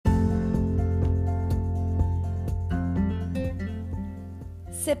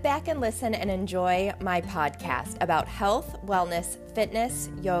Sit back and listen and enjoy my podcast about health, wellness, fitness,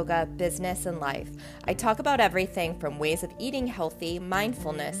 yoga, business, and life. I talk about everything from ways of eating healthy,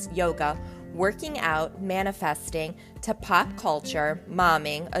 mindfulness, yoga, working out, manifesting, to pop culture,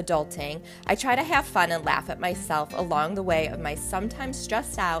 momming, adulting. I try to have fun and laugh at myself along the way of my sometimes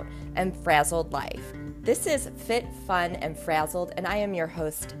stressed out and frazzled life. This is Fit, Fun, and Frazzled, and I am your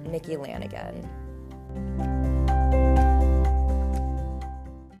host, Nikki Lanigan.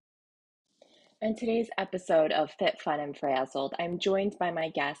 In today's episode of Fit, Fun, and Frazzled, I'm joined by my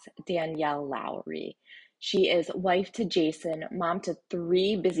guest, Danielle Lowry. She is wife to Jason, mom to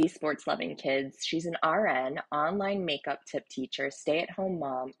 3 busy sports-loving kids. She's an RN, online makeup tip teacher, stay-at-home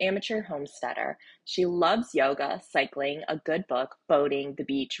mom, amateur homesteader. She loves yoga, cycling, a good book, boating, the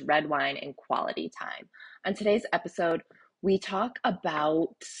beach, red wine, and quality time. On today's episode, we talk about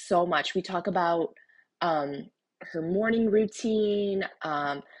so much. We talk about her morning routine,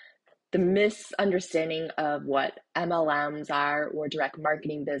 the misunderstanding of what MLMs are, or direct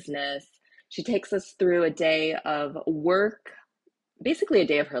marketing business. She takes us through a day of work, basically a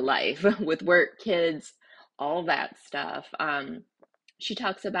day of her life with work, kids, all that stuff. She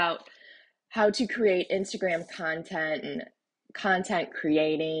talks about how to create Instagram content and content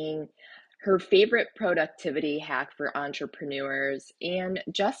creating, her favorite productivity hack for entrepreneurs, and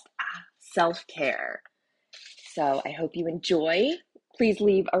just self-care. So I hope you enjoy. Please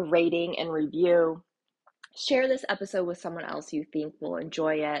leave a rating and review. Share this episode with someone else you think will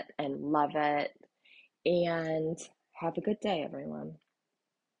enjoy it and love it. And have a good day, everyone.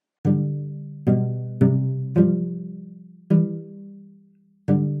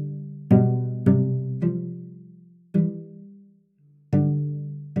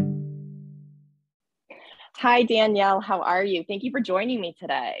 Hi, Danielle. How are you? Thank you for joining me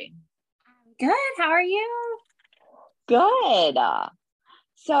today. Good. How are you? Good.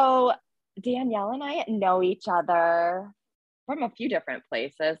 So Danielle and I know each other from a few different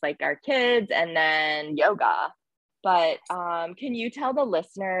places, like our kids and then yoga. But can you tell the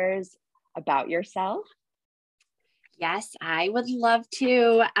listeners about yourself? Yes, I would love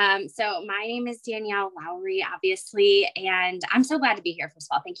to. So my name is Danielle Lowry, obviously, and I'm so glad to be here. First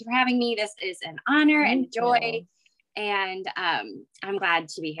of all, thank you for having me. This is an honor and joy, and I'm glad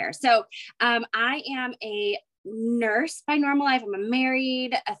to be here. So I am a nurse by normal life. I'm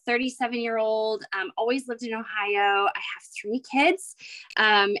married, a 37-year-old, always lived in Ohio. I have 3 kids,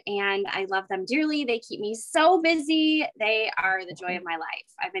 and I love them dearly. They keep me so busy. They are the joy of my life.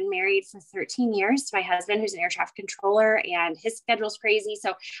 I've been married for 13 years to my husband, who's an air traffic controller, and his schedule's crazy.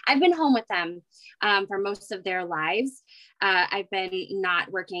 So I've been home with them for most of their lives. I've been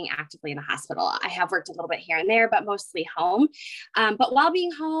not working actively in the hospital. I have worked a little bit here and there, but mostly home. But while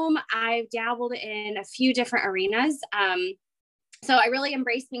being home, I've dabbled in a few different arenas. So I really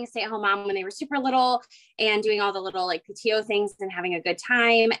embraced being a stay-at-home mom when they were super little and doing all the little like PTO things and having a good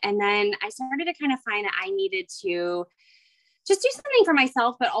time. And then I started to kind of find that I needed to just do something for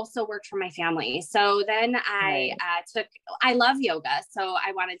myself, but also work for my family. So then I love yoga. So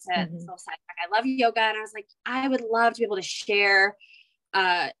I wanted to, I love yoga. And I was like, I would love to be able to share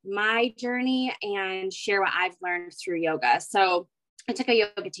my journey and share what I've learned through yoga. So I took a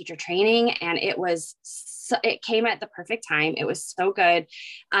yoga teacher training, and it came at the perfect time. It was so good.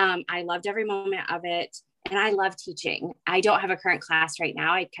 I loved every moment of it. And I love teaching. I don't have a current class right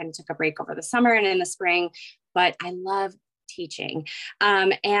now. I kind of took a break over the summer and in the spring, but I love teaching.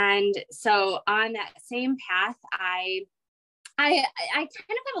 And so on that same path, I kind of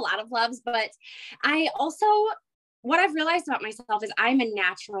have a lot of loves, but I also, what I've realized about myself is I'm a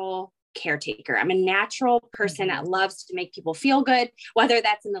natural caretaker. I'm a natural person that loves to make people feel good, whether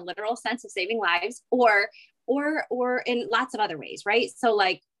that's in the literal sense of saving lives or in lots of other ways, right? So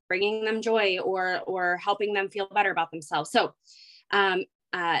like bringing them joy or helping them feel better about themselves. So, and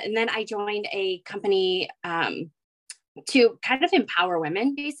then I joined a company, to kind of empower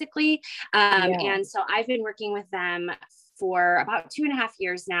women, basically. And so I've been working with them for about 2.5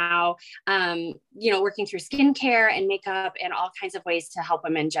 years now, working through skincare and makeup and all kinds of ways to help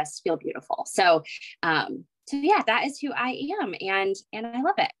women just feel beautiful. So yeah, that is who I am. And I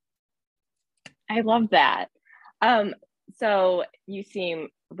love it. I love that. So you seem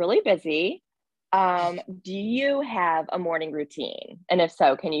really busy. Do you have a morning routine? And if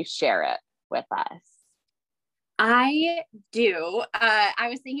so, can you share it with us? I do. I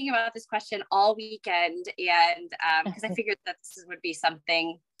was thinking about this question all weekend, and because I figured that this would be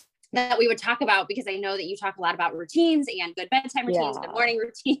something that we would talk about, because I know that you talk a lot about routines and good bedtime routines, good morning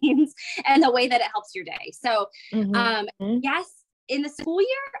routines, and the way that it helps your day. So yes, in the school year,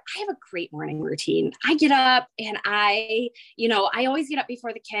 I have a great morning routine. I get up and I always get up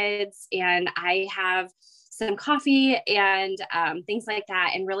before the kids, and I have some coffee and things like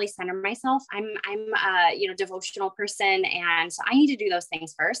that, and really center myself. I'm a devotional person, and so I need to do those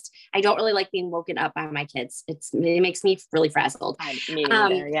things first. I don't really like being woken up by my kids. It makes me really frazzled. Me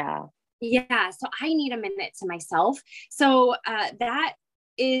neither, yeah. Yeah, so I need a minute to myself. So that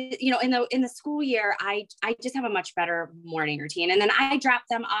is, in the school year, I just have a much better morning routine, and then I drop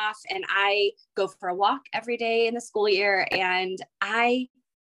them off, and I go for a walk every day in the school year, and I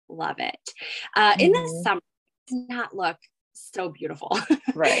love it. In the summer, it does not look so beautiful.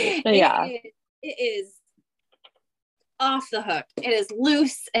 Right. Yeah. It is off the hook. It is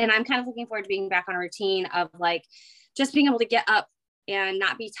loose, and I'm kind of looking forward to being back on a routine of like just being able to get up and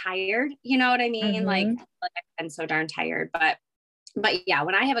not be tired. You know what I mean? Like I've been so darn tired, but yeah,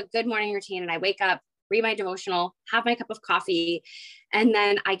 when I have a good morning routine and I wake up, read my devotional, have my cup of coffee, and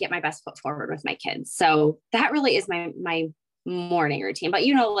then I get my best foot forward with my kids. So that really is my morning routine. But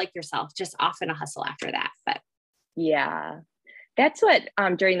like yourself, just off in a hustle after that. But yeah, that's what,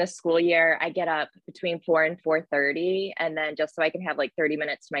 during the school year, I get up between 4 and 4:30, and then just so I can have like 30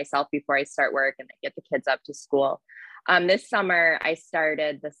 minutes to myself before I start work and get the kids up to school. This summer, I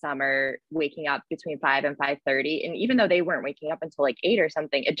started the summer waking up between 5 and 5:30. And even though they weren't waking up until like 8 or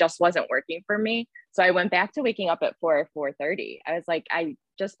something, it just wasn't working for me. So I went back to waking up at 4 or 4:30. I was like,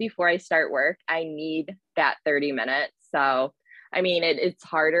 just before I start work, I need that 30 minutes. So, I mean, it's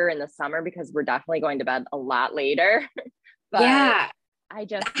harder in the summer because we're definitely going to bed a lot later. But yeah, I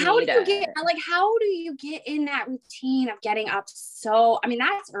just how do you get in that routine of getting up? So, I mean,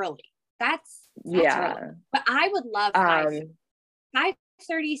 that's early. That's yeah. early. But I would love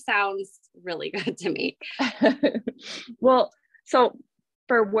 5:30 sounds really good to me. Well, so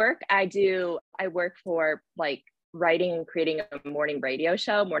for work, I work for like writing and creating a morning and radio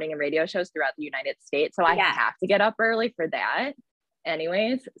shows throughout the United States. So I have to get up early for that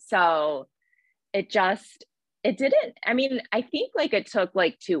anyways. So it didn't, I mean, I think like it took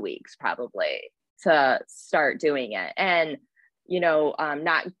like 2 weeks probably to start doing it, and,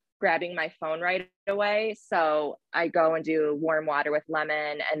 not grabbing my phone right away. So I go and do warm water with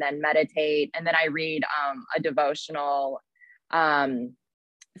lemon and then meditate. And then I read a devotional.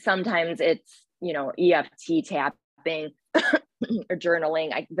 Sometimes it's, EFT tapping or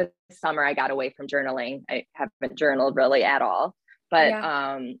journaling. This summer I got away from journaling. I haven't journaled really at all, but,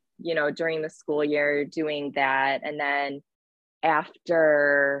 during the school year doing that. And then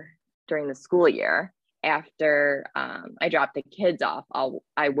during the school year, after I dropped the kids off,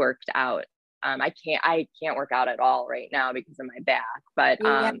 I worked out. I can't work out at all right now because of my back, but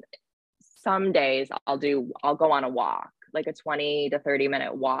some days I'll go on a walk, like a 20 to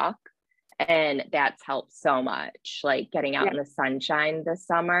 30-minute walk. And that's helped so much, like getting out in the sunshine this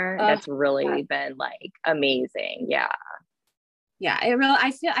summer. That's really been like amazing. Yeah. Yeah, I'm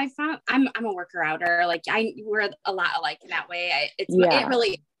a worker outer. Like we're a lot alike in that way. It really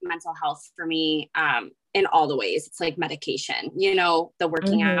is mental health for me in all the ways. It's like medication, the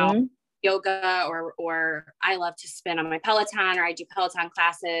working out, yoga, or I love to spin on my Peloton, or I do Peloton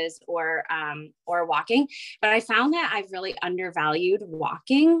classes, or walking. But I found that I've really undervalued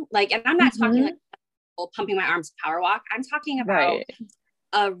walking. Like, and I'm not talking like pumping my arms power walk. I'm talking about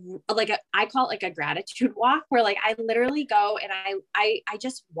I call it like a gratitude walk, where like I literally go and I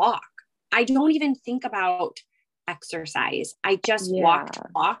just walk. I don't even think about exercise. I just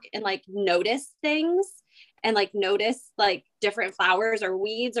walk and like notice things, and like notice like different flowers or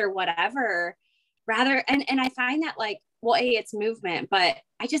weeds or whatever, and I find that like, well, it's movement, but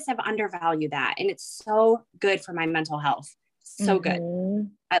I just have undervalued that, and it's so good for my mental health. So good.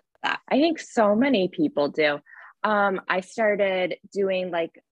 I love that. I think so many people do. I started doing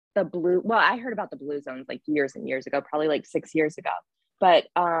like I heard about the Blue Zones like years and years ago, probably like 6 years ago, but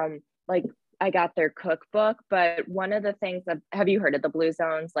like I got their cookbook. But one of the things have you heard of the Blue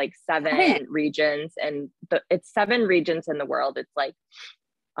Zones? Like 7 regions, and it's 7 regions in the world. It's like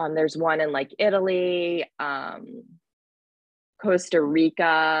there's one in like Italy, Costa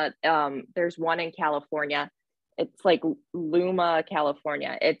Rica, there's one in California. It's like Luma,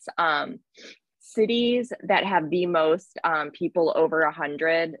 California. It's cities that have the most people over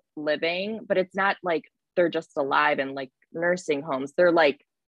 100 living, but it's not like they're just alive in like nursing homes. They're like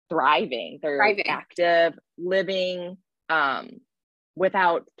thriving. They're active, living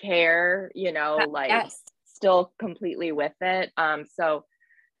without care, still completely with it. So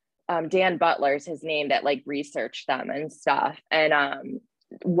Dan Butler's his name that like researched them and stuff, and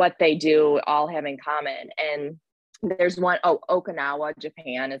what they do all have in common. And there's one, Okinawa,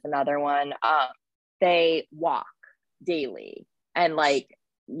 Japan is another one. They walk daily. And like,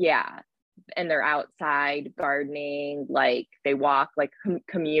 yeah. And they're outside gardening, like they walk like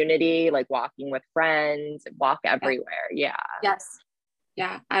community, like walking with friends, walk everywhere. Yeah. Yes.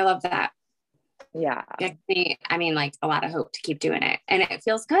 Yeah. I love that. Yeah. I mean, like a lot of hope to keep doing it, and it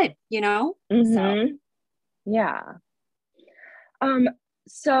feels good, So yeah.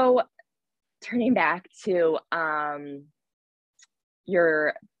 So turning back to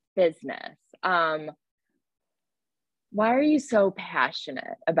your business, why are you so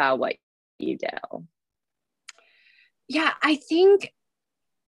passionate about what you do? Yeah, I think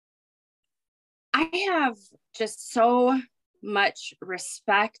I have just so much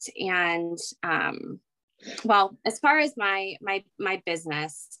respect and well, as far as my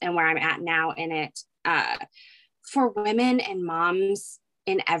business and where I'm at now in it, for women and moms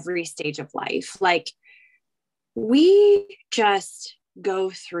in every stage of life, like we just go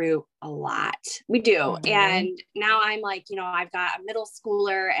through a lot. We do. Mm-hmm. And now I'm like, I've got a middle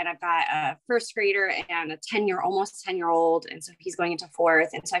schooler and I've got a first grader and a almost 10-year-old. And so he's going into fourth.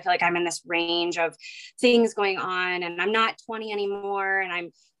 And so I feel like I'm in this range of things going on, and I'm not 20 anymore. And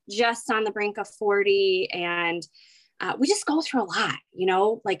I'm just on the brink of 40. And we just go through a lot,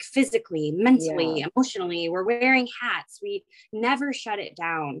 like physically, mentally, emotionally. We're wearing hats. We never shut it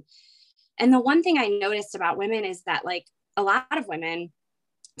down. And the one thing I noticed about women is that like a lot of women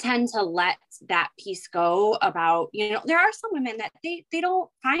tend to let that piece go about, there are some women that they don't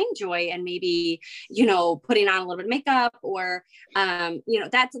find joy in maybe, putting on a little bit of makeup or,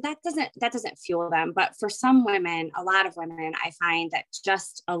 that doesn't fuel them. But for some women, a lot of women, I find that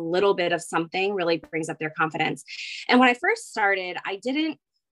just a little bit of something really brings up their confidence. And when I first started, I didn't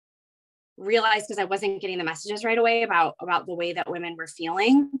realize, because I wasn't getting the messages right away about the way that women were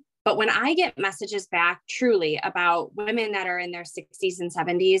feeling. But when I get messages back truly about women that are in their 60s and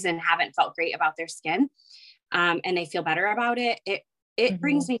 70s and haven't felt great about their skin, and they feel better about it, it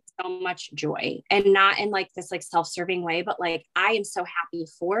brings me so much joy, and not in like this like self-serving way, but like I am so happy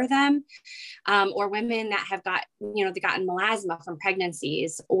for them. Or women that have got, they've gotten melasma from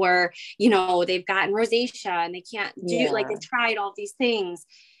pregnancies, or, they've gotten rosacea and they can't do like they've tried all these things.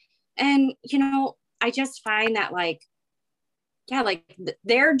 And, I just find that like,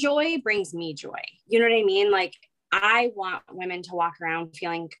 their joy brings me joy. You know what I mean? Like I want women to walk around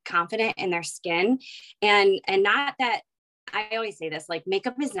feeling confident in their skin, and not that, I always say this, like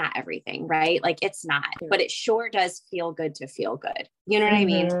makeup is not everything, right? Like it's not, but it sure does feel good to feel good. You know what I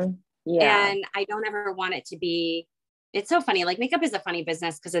mean? Yeah. And I don't ever want it to be, it's so funny. Like makeup is a funny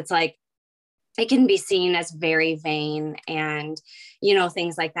business because it's like, it can be seen as very vain and,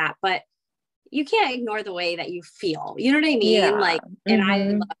 things like that. But you can't ignore the way that you feel. You know what I mean? Yeah. Like, and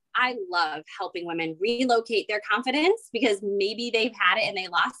I love helping women relocate their confidence, because maybe they've had it and they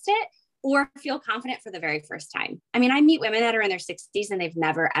lost it, or feel confident for the very first time. I mean, I meet women that are in their 60s and they've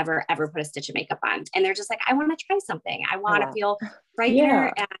never, ever, ever put a stitch of makeup on. And they're just like, I want to try something. I want to feel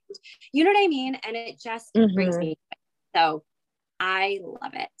brighter. And you know what I mean? And it just brings me joy. So I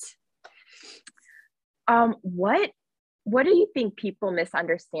love it. What do you think people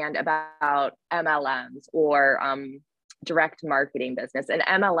misunderstand about MLMs or direct marketing business? And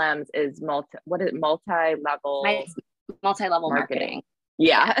MLMs is multi-level marketing.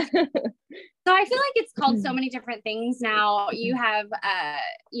 Yeah. So I feel like it's called so many different things now. You have,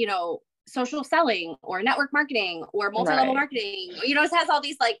 social selling or network marketing or multi-level marketing. It has all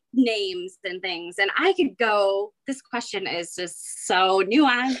these like names and things. And I could go, this question is just so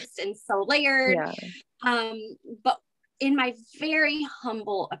nuanced and so layered. Yeah. But in my very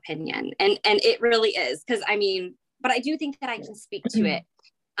humble opinion, and it really is, because but I do think that I can speak to it.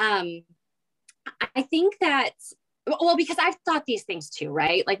 I think that, well, because I've thought these things too,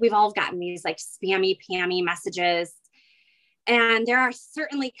 right? Like we've all gotten these like spammy, pammy messages. And there are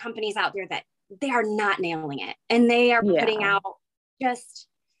certainly companies out there that they are not nailing it. And they are putting out just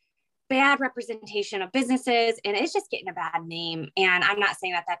bad representation of businesses, and it's just getting a bad name. And I'm not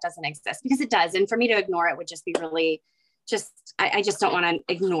saying that doesn't exist, because it does. And for me to ignore it would just be really I just don't want to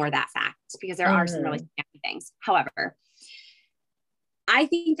ignore that fact, because there are some really scary things. However, I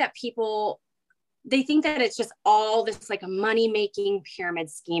think that they think that it's just all this like a money-making pyramid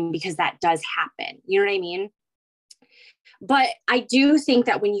scheme, because that does happen. You know what I mean? But I do think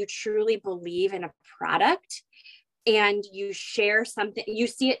that when you truly believe in a product and you share something, you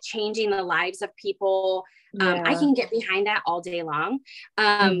see it changing the lives of people. I can get behind that all day long.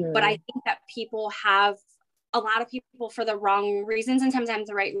 But I think that a lot of people, for the wrong reasons and sometimes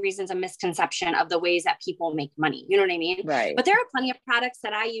the right reasons, a misconception of the ways that people make money. You know what I mean? Right. But there are plenty of products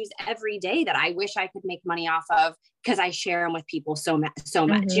that I use every day that I wish I could make money off of, because I share them with people so much. You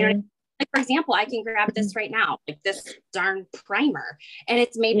know what I mean? Like, for example, I can grab this right now, like this darn primer, and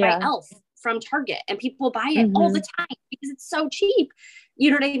it's made by Elf from Target, and people buy it all the time because it's so cheap.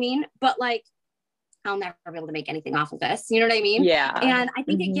 You know what I mean? But like, I'll never be able to make anything off of this. You know what I mean? Yeah. And I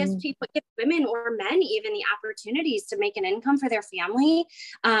think it gives women or men even the opportunities to make an income for their family.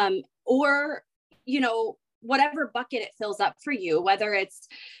 Or, you know, whatever bucket it fills up for you, whether it's,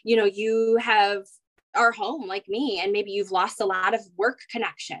 you know, you have our home like me, and maybe you've lost a lot of work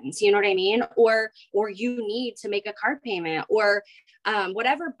connections, you know what I mean? Or you need to make a car payment, or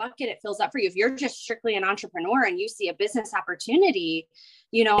whatever bucket it fills up for you. If you're just strictly an entrepreneur and you see a business opportunity,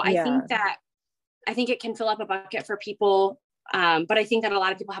 you know, I think it can fill up a bucket for people. But I think that a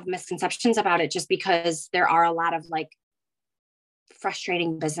lot of people have misconceptions about it just because there are a lot of like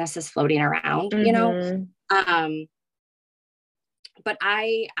frustrating businesses floating around, you know? But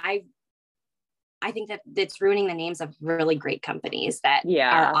I think that it's ruining the names of really great companies that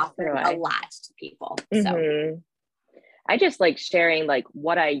are offering a lot to people. So I just like sharing like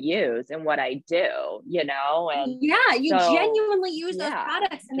what I use and what I do, you know, and you genuinely use those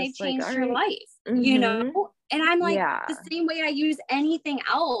products and they've changed your life, you know? And I'm like, the same way I use anything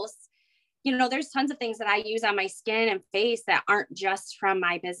else, you know, there's tons of things that I use on my skin and face that aren't just from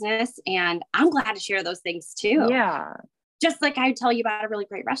my business. And I'm glad to share those things too. Yeah. Just like I tell you about a really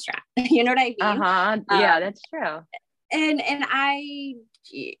great restaurant, you know what I mean? Yeah, that's true. And I,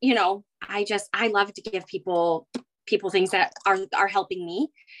 you know, I love to give people things that are helping me.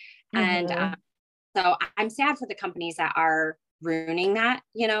 And so I'm sad for the companies that are ruining that,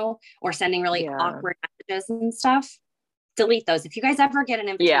 you know, or sending really awkward messages and stuff. Delete those. If you guys ever get an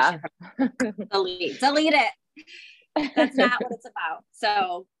invitation from delete it. That's not what it's about.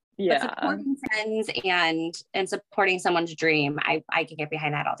 So but supporting friends and supporting someone's dream, I can get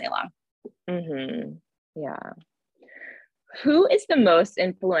behind that all day long. Yeah. Who is the most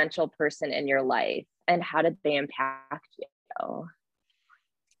influential person in your life, and how did they impact you?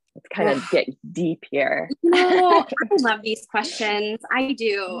 Let's kind of get deep here. I love these questions. I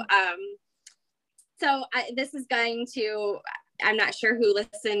do. So this is going to, I'm not sure who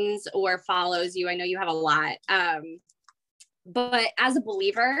listens or follows you. I know you have a lot. But as a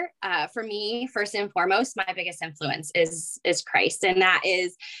believer, for me, first and foremost, my biggest influence is Christ. And that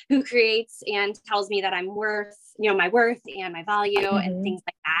is who creates and tells me that I'm worth, you know, my worth and my value and things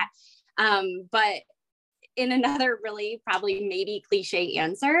like that. But in another really probably maybe cliche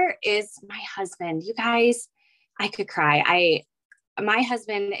answer is my husband. You guys, I could cry. My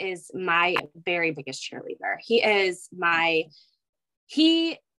husband is my very biggest cheerleader.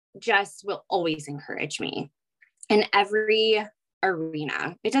 He just will always encourage me in every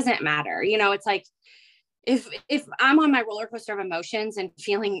arena. It doesn't matter. You know, it's like, if I'm on my roller coaster of emotions and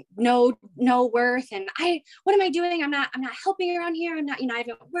feeling no worth, and what am I doing? I'm not helping around here. I'm not, you know, I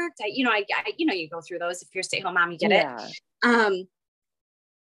haven't worked. You go through those. If you're a stay-at-home mom, you get it.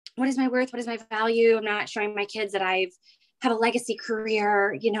 What is my worth? What is my value? I'm not showing my kids that I've have a legacy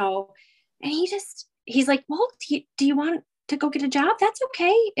career, you know? And he's like, well, do you want to go get a job? That's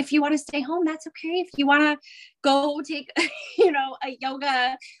okay. If you want to stay home, that's okay. If you want to go take, you know, a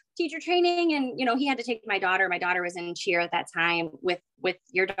yoga teacher training. And, you know, he had to take my daughter was in cheer at that time with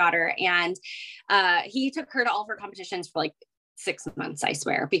your daughter. And he took her to all of her competitions for like 6 months, I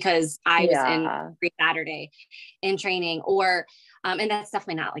swear, because I was in every Saturday in training, or and that's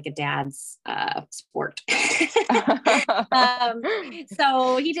definitely not like a dad's sport.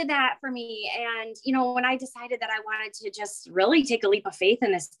 So he did that for me. And, you know, when I decided that I wanted to just really take a leap of faith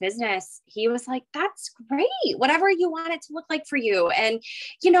in this business, he was like, that's great. Whatever you want it to look like for you. And,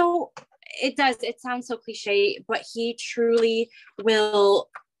 you know, it sounds so cliche, but he truly will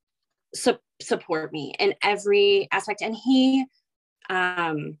support me in every aspect. And he,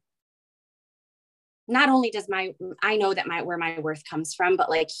 not only does I know that where my worth comes from, but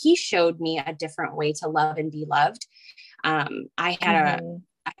like he showed me a different way to love and be loved. I had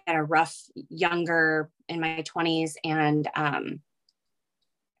a rough younger in my 20s, and I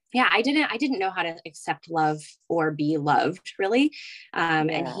didn't know how to accept love or be loved really.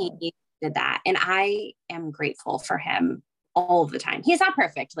 And he did that, and I am grateful for him all the time. He's not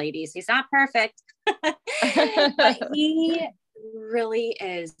perfect, ladies. He's not perfect, but he really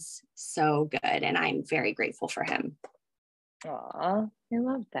is so good, and I'm very grateful for him. Aw, I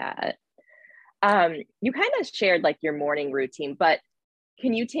love that. You kind of shared like your morning routine, but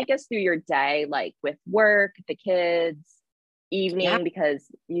can you take us through your day, like with work, the kids, evening, because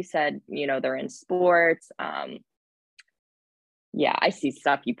you said, you know, they're in sports. Yeah, I see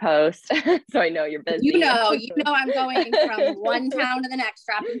stuff you post, so I know you're busy. I'm going from one town to the next,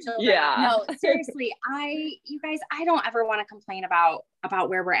 dropping children off. Yeah. No, seriously, you guys, I don't ever want to complain about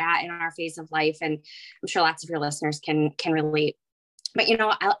where we're at in our phase of life. And I'm sure lots of your listeners can relate. But,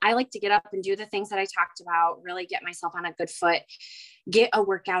 I like to get up and do the things that I talked about, really get myself on a good foot, get a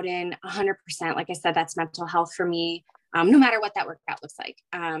workout in 100%. Like I said, that's mental health for me, no matter what that workout looks like.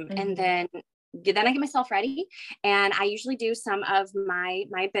 And then I get myself ready, and I usually do some of my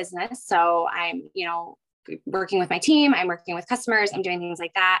business. So I'm, working with my team, I'm working with customers, I'm doing things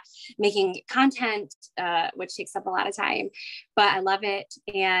like that, making content, which takes up a lot of time, but I love it.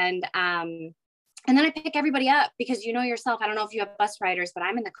 And then I pick everybody up because yourself, I don't know if you have bus riders, but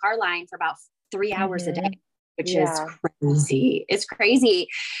I'm in the car line for about 3 hours a day, which is crazy. It's crazy.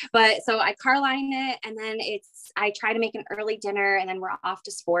 But so I car line it, and then I try to make an early dinner, and then we're off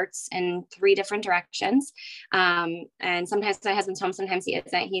to sports in 3 different directions. And sometimes my husband's home, sometimes he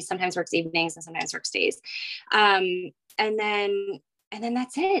isn't. He sometimes works evenings and sometimes works days. And then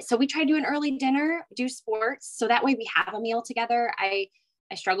that's it. So we try to do an early dinner, do sports. So that way we have a meal together. I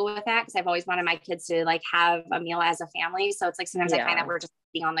struggle with that because I've always wanted my kids to like have a meal as a family. So it's like sometimes I find that we're just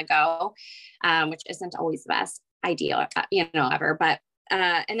eating on the go, which isn't always the best idea, ever. But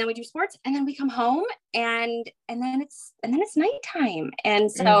and then we do sports, and then we come home, and then it's nighttime, and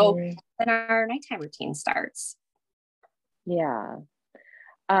so then our nighttime routine starts. Yeah.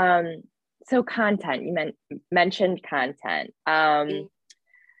 So content, you mentioned content.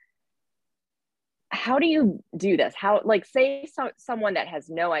 How do you do this? How, like, say someone that has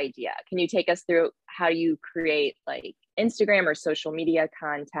no idea, can you take us through how you create like Instagram or social media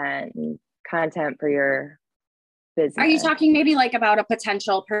content for your business? Are you talking maybe like about a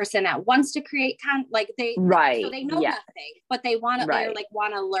potential person that wants to create like they right? So they know nothing, but they want to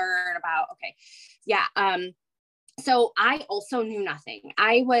want to learn about. Okay, yeah. So I also knew nothing.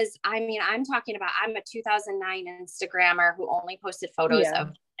 I'm talking about, I'm a 2009 Instagrammer who only posted photos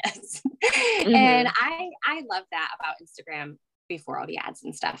of kids. And I love that about Instagram before all the ads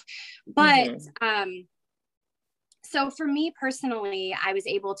and stuff. But, so for me personally, I was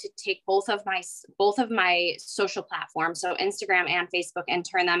able to take both of my social platforms, so Instagram and Facebook, and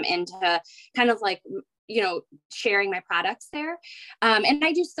turn them into kind of like, sharing my products there. And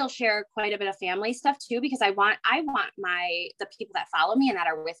I do still share quite a bit of family stuff too, because I want the people that follow me and that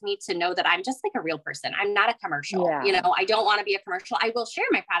are with me to know that I'm just like a real person. I'm not a commercial. I don't want to be a commercial. I will share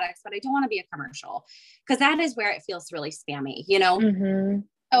my products, but I don't want to be a commercial, because that is where it feels really spammy,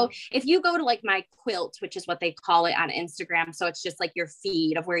 So if you go to like my quilt, which is what they call it on Instagram, so it's just like your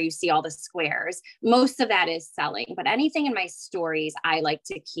feed of where you see all the squares, most of that is selling, but anything in my stories, I like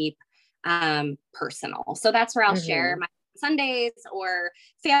to keep personal. So that's where I'll share my Sundays or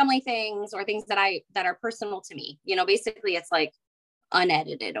family things or things that are personal to me. Basically it's like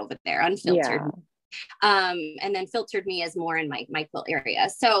unedited over there, unfiltered. And then filtered me is more in my quilt area.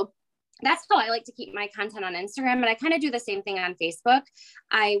 So that's how I like to keep my content on Instagram. And I kind of do the same thing on Facebook.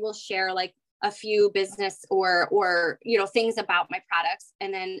 I will share like a few business or things about my products.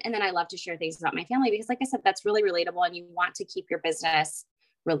 And then I love to share things about my family, because like I said, that's really relatable, and you want to keep your business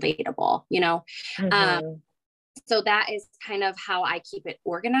relatable, so that is kind of how I keep it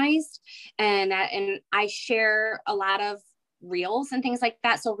organized. And I share a lot of reels and things like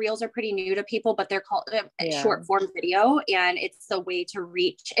that. So reels are pretty new to people, but they're called short form video. And it's a way to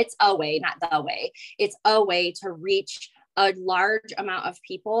reach a large amount of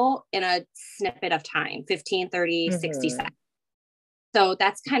people in a snippet of time, 15, 30, 60 seconds. So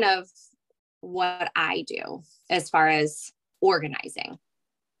that's kind of what I do as far as organizing.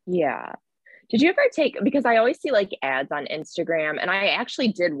 Yeah. Did you ever because I always see like ads on Instagram, and I actually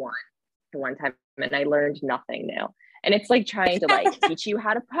did one time, and I learned nothing new. And it's like trying to like teach you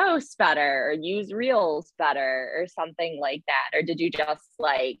how to post better or use reels better or something like that. Or did you just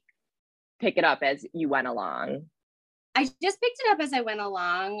like pick it up as you went along? I just picked it up as I went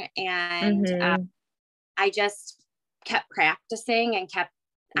along, and I just kept practicing and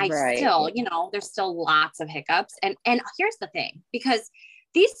still, there's still lots of hiccups. And here's the thing, because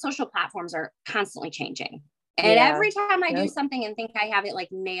these social platforms are constantly changing. And every time I do something and think I have it like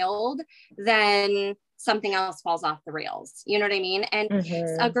nailed, then something else falls off the rails. You know what I mean? And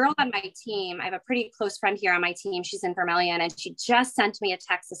a girl on my team, I have a pretty close friend here on my team. She's in Vermilion, and she just sent me a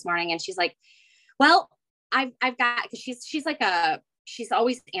text this morning, and she's like, well, I've got, cause she's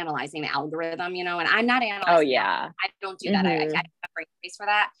always analyzing the algorithm, and I'm not analyzing. Oh yeah. I don't do that. I have a great face for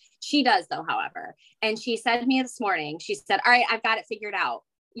that. She does though, however. And she said to me this morning, she said, all right, I've got it figured out.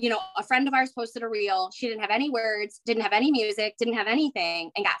 a friend of ours posted a reel. She didn't have any words, didn't have any music, didn't have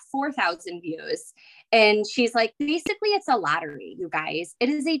anything, and got 4,000 views. And she's like, basically it's a lottery, you guys. It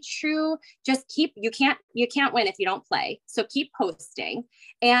is a true, you can't win if you don't play. So keep posting.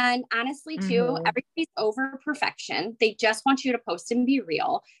 And honestly too, everybody's over perfection. They just want you to post and be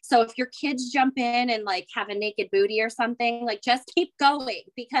real. So if your kids jump in and like have a naked booty or something, like just keep going,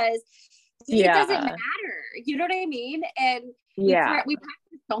 because it doesn't matter. You know what I mean? And we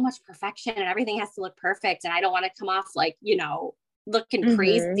practice so much perfection and everything has to look perfect. And I don't want to come off like, looking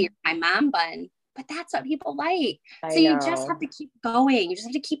crazy or my mom bun, but that's what people like. So you just have to keep going. You just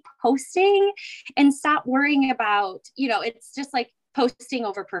have to keep posting and stop worrying about, it's just like posting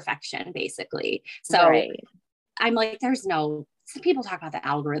over perfection, basically. So I'm like, some people talk about the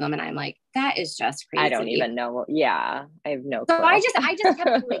algorithm and I'm like, that is just crazy. I don't even know. Yeah. I have no clue. So I just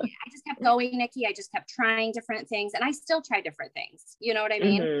kept doing it. I just kept going, Nikki. I just kept trying different things and I still try different things. You know what I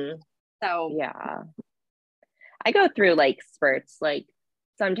mean? So yeah, I go through like spurts. Like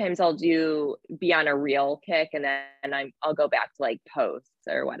sometimes I'll be on a reel kick and then I'll go back to like posts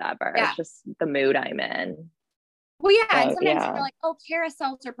or whatever. It's just the mood I'm in. Well, yeah. And sometimes you're like, oh,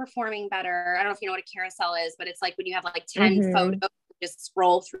 carousels are performing better. I don't know if you know what a carousel is, but it's like when you have like 10 photos, just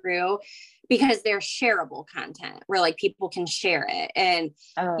scroll through, because they're shareable content where like people can share it. And,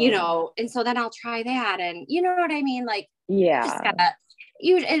 and so then I'll try that. And you know what I mean? Like,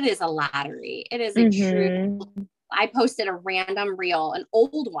 it is a lottery. It is a true. I posted a random reel, an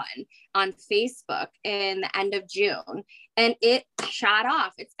old one on Facebook in the end of June, and it shot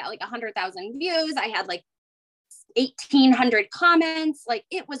off. It's got like 100,000 views. I had like 1,800 comments. Like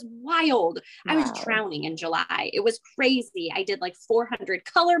it was wild. Wow. I was drowning in July. It was crazy. I did like 400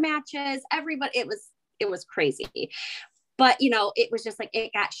 color matches. Everybody, it was crazy. But it was just like,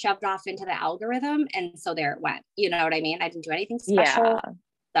 it got shoved off into the algorithm. And so there it went. You know what I mean? I didn't do anything special.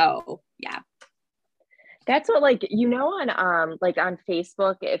 So yeah. That's what on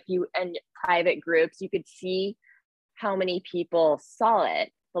Facebook, if you, and private groups, you could see how many people saw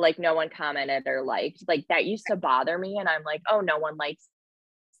it, but like no one commented or liked. Like that used to bother me. And I'm like, oh, no one likes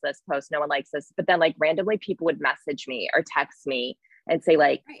this post. No one likes this. But then like randomly people would message me or text me and say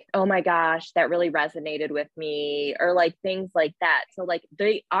like, oh my gosh, that really resonated with me, or like things like that. So like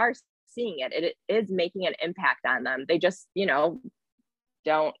they are seeing it. It is making an impact on them. They just,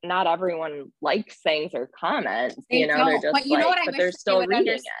 not everyone likes things or comments, they're just but they're still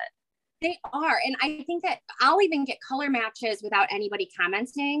reading it. They are. And I think that I'll even get color matches without anybody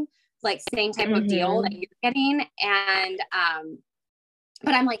commenting, like same type of deal that you're getting. And,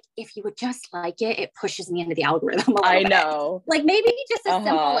 but I'm like, if you would just like it, it pushes me into the algorithm a little bit. Like maybe just a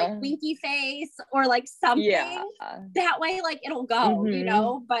simple like winky face or like something that way, like it'll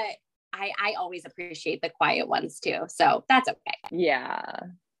go, but I always appreciate the quiet ones too. So that's okay. Yeah.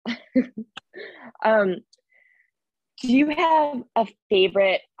 Do you have a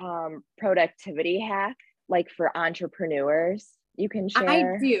favorite productivity hack, like for entrepreneurs you can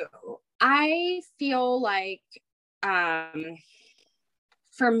share? I do. I feel like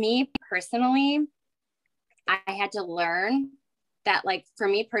for me personally, I had to learn that, like, for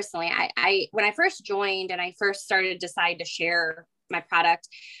me personally, I when I first joined and I first started to decide to share my product,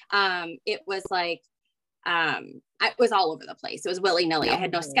 it was like, I was all over the place. It was willy-nilly. I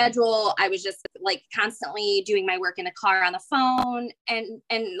had no schedule. I was just like constantly doing my work in the car, on the phone. And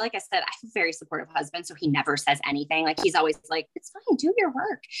like I said, I have a very supportive husband. So he never says anything. Like he's always like, it's fine, do your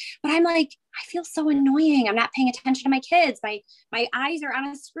work. But I'm like, I feel so annoying. I'm not paying attention to my kids. My eyes are on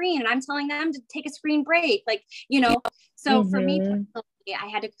a screen and I'm telling them to take a screen break. Like, so for me, I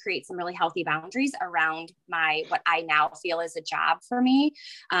had to create some really healthy boundaries around what I now feel is a job for me.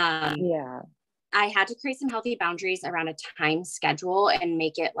 I had to create some healthy boundaries around a time schedule and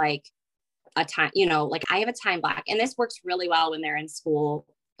make it like a time, like I have a time block, and this works really well when they're in school.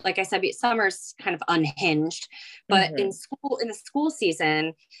 Like I said, summer's kind of unhinged, but in the school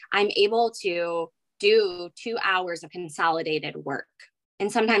season, I'm able to do 2 hours of consolidated work.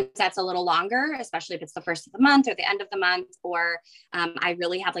 And sometimes that's a little longer, especially if it's the first of the month or the end of the month, or I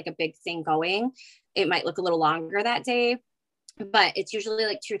really have like a big thing going. It might look a little longer that day, but it's usually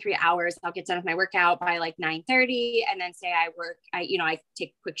like 2 or 3 hours. I'll get done with my workout by like 9:30. And then say I work, I take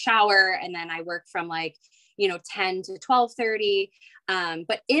a quick shower, and then I work from like, 10 to 12:30.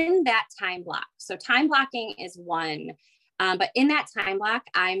 But in that time block, so time blocking is one. But in that time block,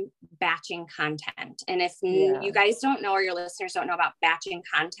 I'm batching content. And if you guys don't know, or your listeners don't know about batching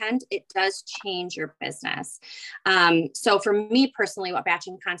content, it does change your business. So for me personally, what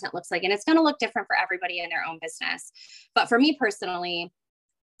batching content looks like, and it's going to look different for everybody in their own business. But for me personally,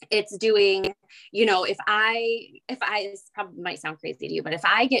 it's doing, if I, this probably might sound crazy to you, but if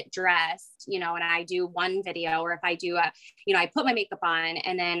I get dressed, and I do one video, or if I do I put my makeup on,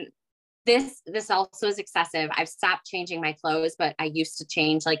 and then this also is excessive. I've stopped changing my clothes, but I used to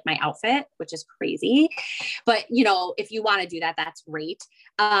change like my outfit, which is crazy. But if you want to do that, that's great.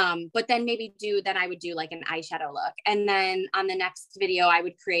 But then then I would do like an eyeshadow look. And then on the next video I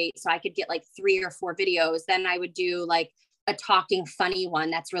would create, so I could get like 3 or 4 videos. Then I would do like a talking funny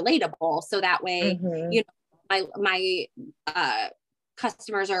one that's relatable. So that way, my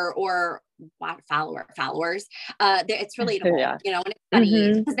customers or followers, it's relatable, and it's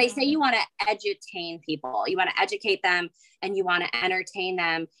funny, because they say you want to edutain people, you want to educate them, and you want to entertain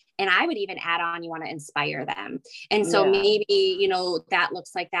them. And I would even add on, you want to inspire them. And so maybe, that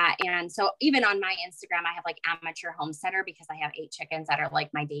looks like that. And so even on my Instagram, I have like amateur homesteader, because I have 8 chickens that are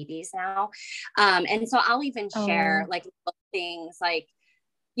like my babies now. And so I'll even share like things like,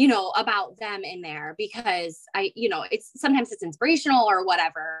 about them in there, because it's sometimes it's inspirational or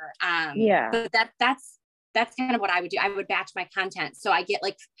whatever. But that's kind of what I would do. I would batch my content. So I get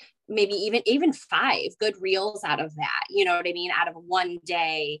like maybe even 5 good reels out of that, you know what I mean? Out of one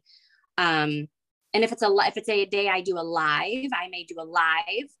day. And if it's a day I do a live, I may do a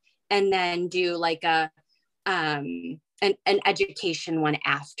live and then do like an education one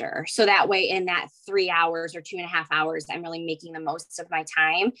after. So that way in that 3 hours or 2.5 hours, I'm really making the most of my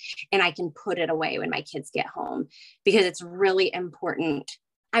time, and I can put it away when my kids get home, because it's really important.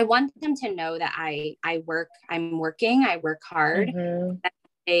 I want them to know that I'm working, I work hard.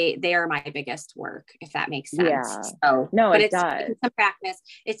 They are my biggest work, if that makes sense. Yeah. So, no, but it's taken some practice.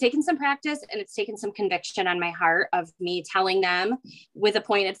 It's taken some practice, and it's taken some conviction on my heart of me telling them with a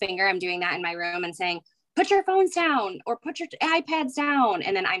pointed finger. I'm doing that in my room and saying, put your phones down, or put your iPads down.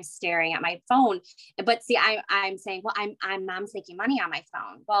 And then I'm staring at my phone. But see, I'm saying, well, I'm mom's making money on my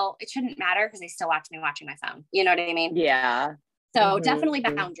phone. Well, it shouldn't matter, because they still watch me watching my phone. You know what I mean? Yeah. So definitely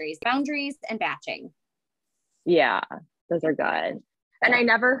boundaries and batching. Yeah, those are good. And I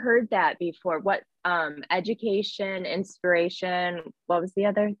never heard that before. What, education, inspiration, what was the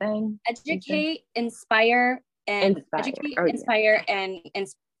other thing? Educate, inspire, and educate, inspire, and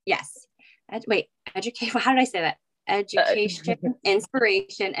yes. Wait, educate. How did I say that? Education,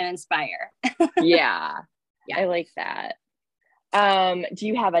 inspiration, and inspire. Yeah. I like that. Do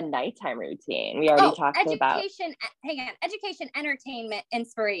you have a nighttime routine? We already talked about education, entertainment,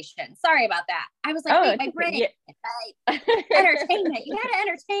 inspiration. Sorry about that. I was like, my brain. Yeah. Entertainment. You gotta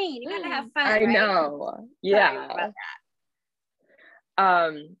entertain. You gotta have fun. I know. Yeah. Sorry about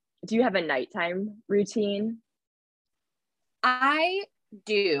that. Do you have a nighttime routine? I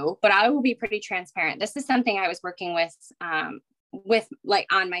do, but I will be pretty transparent. This is something I was working with like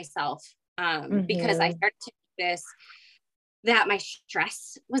on myself, because I started to do this, that my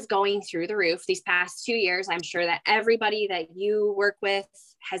stress was going through the roof these past 2 years. I'm sure that everybody that you work with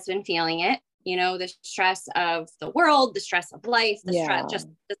has been feeling it, the stress of the world, the stress of life, the stress, just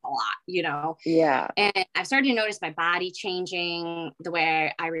a lot, Yeah. And I've started to notice my body changing, the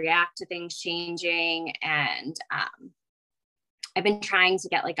way I react to things changing. And, I've been trying to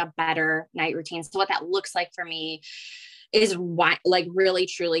get like a better night routine. So what that looks like for me is like really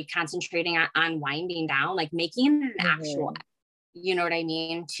truly concentrating on winding down, like making it an actual, you know what I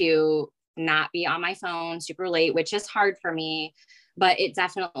mean? To not be on my phone super late, which is hard for me, but it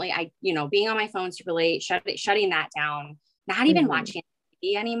definitely, being on my phone super late, shutting that down, not even watching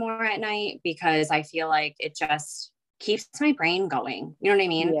TV anymore at night, because I feel like it just keeps my brain going. You know what I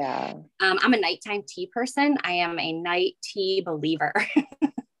mean? Yeah. I'm a nighttime tea person. I am a night tea believer.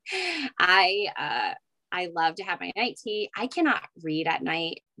 I love to have my night tea. I cannot read at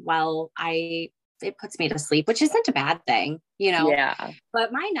night. It puts me to sleep, which isn't a bad thing, Yeah.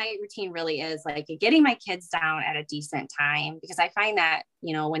 But my night routine really is like getting my kids down at a decent time, because I find that,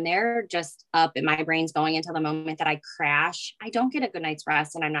 when they're just up and my brain's going until the moment that I crash, I don't get a good night's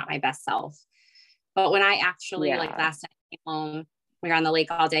rest, and I'm not my best self. But when I actually, like last night I came home, we were on the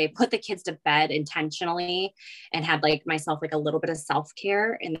lake all day, put the kids to bed intentionally, and had like myself like a little bit of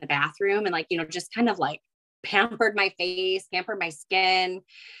self-care in the bathroom, and like, just kind of like pampered my face, pampered my skin,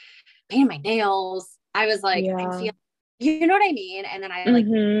 painted my nails. I was like, I'm feeling, you know what I mean? And then I like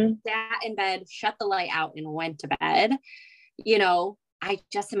sat in bed, shut the light out, and went to bed. I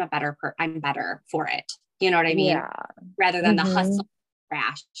just am I'm better for it. You know what I mean? Yeah. Rather than the hustle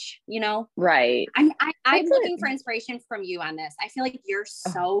crash, Right. I'm looking for inspiration from you on this. I feel like you're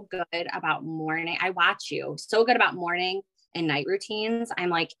so good about morning. I watch you so good about morning and night routines. I'm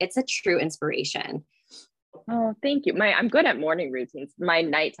like, it's a true inspiration. Oh, thank you. I'm good at morning routines. My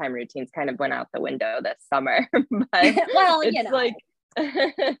nighttime routines kind of went out the window this summer, but well, it's like,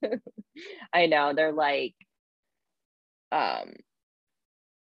 I know. They're like, um,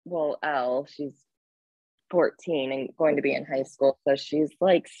 well, Elle, she's 14 and going to be in high school. So she's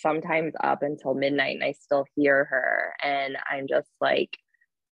like sometimes up until midnight and I still hear her. And I'm just like,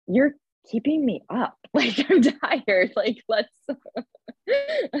 you're keeping me up. Like I'm tired. Like let's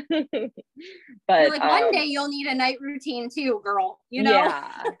You're but like, one day you'll need a night routine too, girl, you know?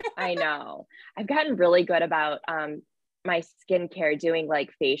 Yeah, I know. I've gotten really good about my skincare, doing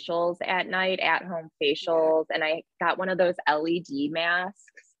like facials at night, at home facials, and I got one of those LED masks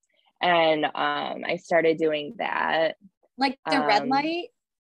and I started doing that. Like the red light.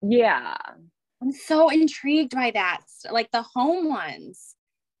 Yeah. I'm so intrigued by that. Like the home ones.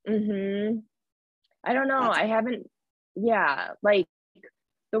 I don't know. I haven't, yeah, like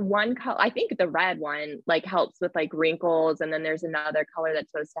the one color, I think the red one like helps with like wrinkles, and then there's another color that's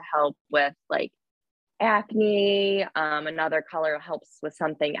supposed to help with like acne. Another color helps with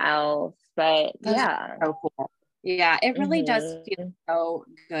something else. But yeah. So cool. Yeah, it really does feel so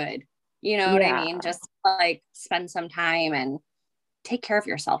good. You know what I mean? Just like spend some time and take care of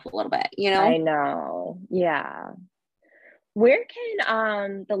yourself a little bit, you know? I know. Yeah. Where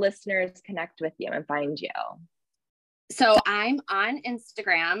can the listeners connect with you and find you? So I'm on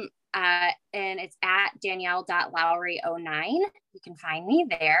Instagram and it's at Danielle.Lowry09. You can find me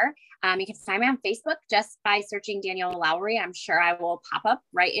there. You can find me on Facebook just by searching Danielle Lowry. I'm sure I will pop up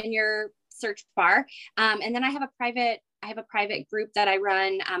right in your search bar. And then I have a private group that I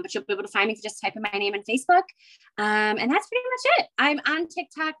run, but you'll be able to find me if you just type in my name on Facebook. And that's pretty much it. I'm on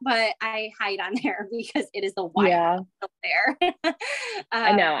TikTok, but I hide on there because it is the wild there.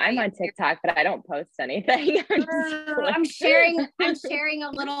 I know I'm on TikTok, but I don't post anything. I'm sharing a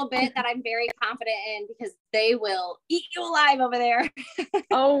little bit that I'm very confident in because they will eat you alive over there.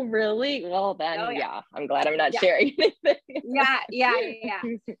 Oh, really? Well, then, yeah, I'm glad I'm not sharing anything. Yeah.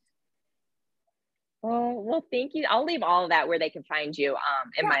 Oh, well, thank you. I'll leave all of that where they can find you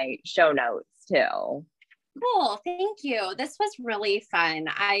in my show notes too. Cool. Thank you. This was really fun.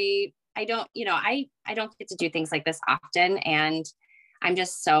 I don't get to do things like this often, and I'm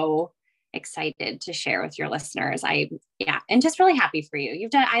just so excited to share with your listeners. And just really happy for you.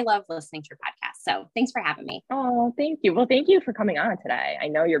 I love listening to your podcast. So thanks for having me. Oh, thank you. Well, thank you for coming on today. I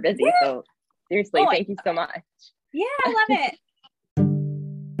know you're busy, so seriously, thank you so much. Yeah, I love it.